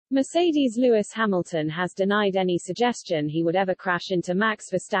Mercedes' Lewis Hamilton has denied any suggestion he would ever crash into Max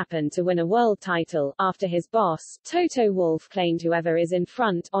Verstappen to win a world title, after his boss, Toto Wolff, claimed whoever is in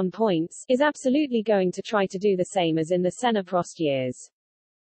front, on points, is absolutely going to try to do the same as in the Senna-Prost years.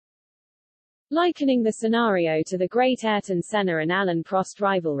 Likening the scenario to the great Ayrton Senna and Alain Prost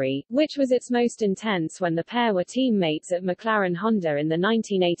rivalry, which was its most intense when the pair were teammates at McLaren Honda in the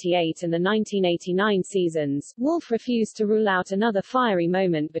 1988 and the 1989 seasons, Wolff refused to rule out another fiery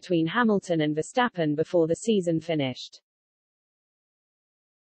moment between Hamilton and Verstappen before the season finished.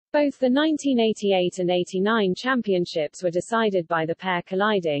 Both the 1988 and 89 championships were decided by the pair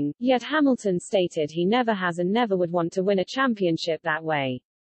colliding, yet Hamilton stated he never has and never would want to win a championship that way.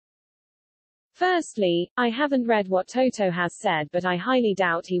 Firstly, I haven't read what Toto has said, but I highly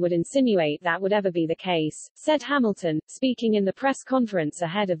doubt he would insinuate that would ever be the case, said Hamilton, speaking in the press conference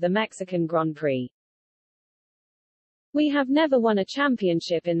ahead of the Mexican Grand Prix. We have never won a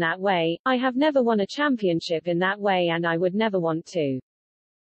championship in that way, I have never won a championship in that way, and I would never want to.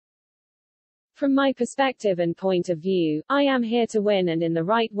 From my perspective and point of view, I am here to win, and in the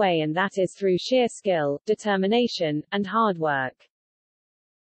right way, and that is through sheer skill, determination, and hard work.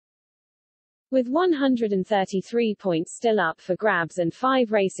 With 133 points still up for grabs and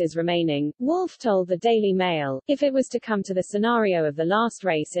 5 races remaining, Wolff told the Daily Mail, if it was to come to the scenario of the last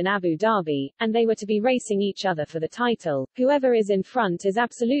race in Abu Dhabi, and they were to be racing each other for the title, whoever is in front is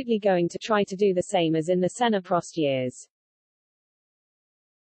absolutely going to try to do the same as in the Senna-Prost years.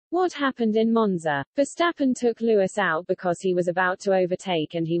 What happened in Monza? Verstappen took Lewis out because he was about to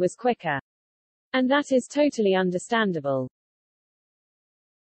overtake and he was quicker. And that is totally understandable.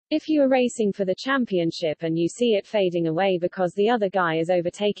 If you are racing for the championship and you see it fading away because the other guy is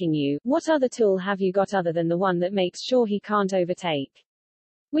overtaking you, what other tool have you got other than the one that makes sure he can't overtake?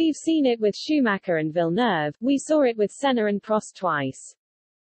 We've seen it with Schumacher and Villeneuve, we saw it with Senna and Prost twice.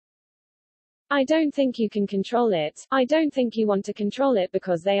 I don't think you can control it, I don't think you want to control it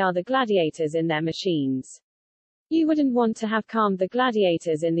because they are the gladiators in their machines. You wouldn't want to have calmed the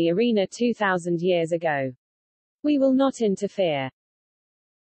gladiators in the arena 2,000 years ago. We will not interfere.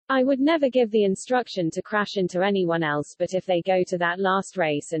 I would never give the instruction to crash into anyone else, but if they go to that last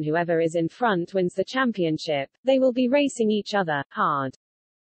race and whoever is in front wins the championship, they will be racing each other, hard.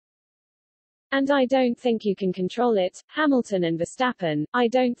 And I don't think you can control it, Hamilton and Verstappen, I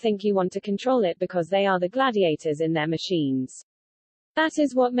don't think you want to control it because they are the gladiators in their machines. That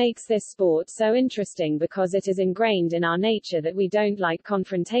is what makes this sport so interesting, because it is ingrained in our nature that we don't like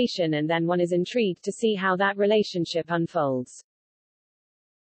confrontation, and then one is intrigued to see how that relationship unfolds.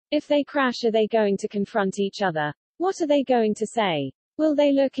 If they crash, are they going to confront each other? What are they going to say? Will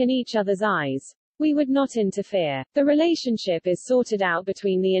they look in each other's eyes? We would not interfere. The relationship is sorted out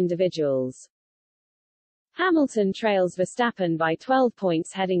between the individuals. Hamilton trails Verstappen by 12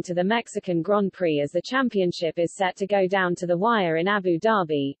 points heading to the Mexican Grand Prix as the championship is set to go down to the wire in Abu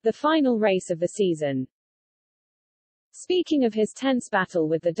Dhabi, the final race of the season. Speaking of his tense battle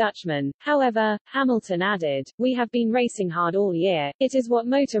with the Dutchman, however, Hamilton added, "We have been racing hard all year, it is what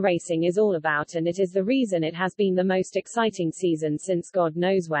motor racing is all about, and it is the reason it has been the most exciting season since God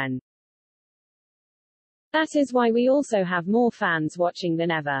knows when. That is why we also have more fans watching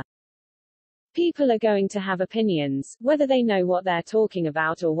than ever. People are going to have opinions, whether they know what they're talking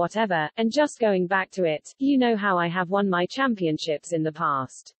about or whatever, and just going back to it, you know how I have won my championships in the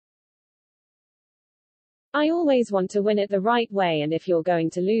past. I always want to win it the right way, and if you're going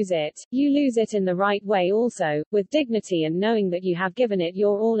to lose it, you lose it in the right way also, with dignity and knowing that you have given it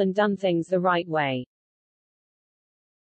your all and done things the right way."